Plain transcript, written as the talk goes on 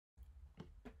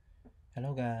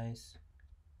Hello guys,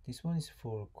 this one is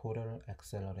for Coder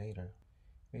Accelerator.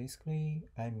 Basically,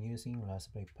 I'm using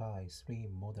Raspberry Pi 3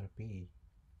 Model B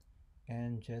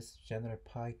and just general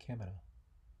Picamera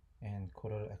and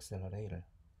Coder Accelerator.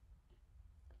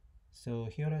 So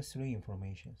here are three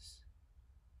informations.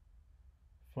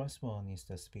 First one is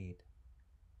the speed.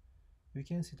 We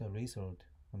can see the result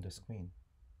on the screen.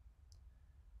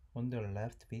 On the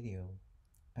left video,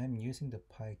 I'm using the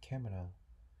Picamera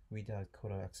without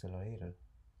Coder Accelerator.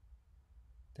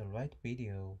 The right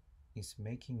video is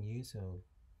making use of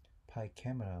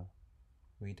Picamera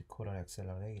with Coder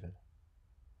Accelerator.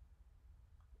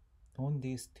 On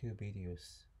these two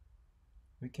videos,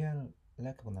 we can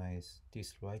recognize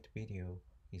this right video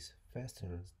is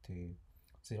faster to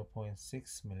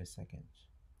 0.6 milliseconds.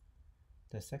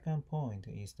 The second point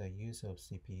is the use of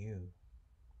CPU.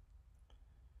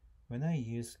 When I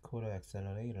use Coder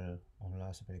Accelerator on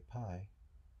Raspberry Pi,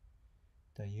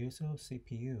 the use of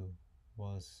CPU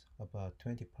was about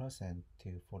 20%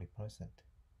 to 40%.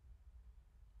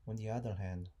 On the other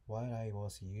hand, while I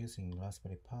was using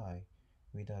Raspberry Pi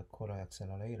with a Coder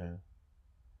Accelerator,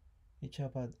 it's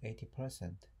about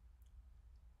 80%.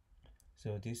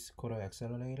 So this Coder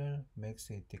Accelerator makes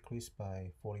it decrease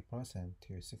by 40%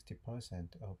 to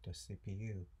 60% of the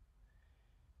CPU.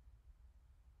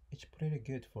 It's pretty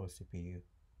good for CPU.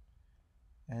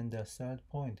 And the third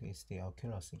point is the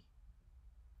accuracy.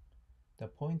 The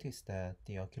point is that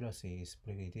the accuracy is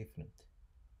pretty different.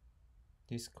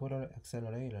 This Coder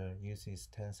Accelerator uses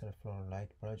TensorFlow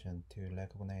Lite version to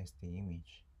recognize the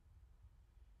image.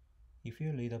 If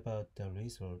you read about the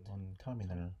result on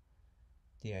terminal,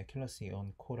 the accuracy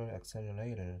on Coder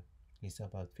Accelerator is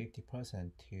about 50%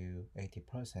 to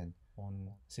 80% on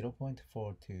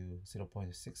 0.4 to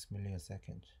 0.6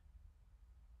 milliseconds.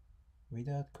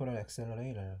 Without Coder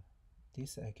Accelerator,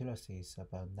 this accuracy is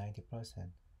about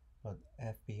 90%, but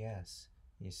FPS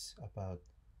is about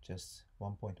just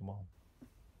 1.1.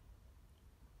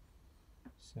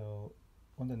 So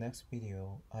on the next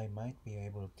video, I might be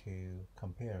able to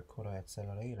compare Coder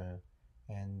Accelerator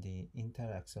and the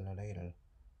Intel Accelerator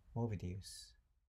more videos.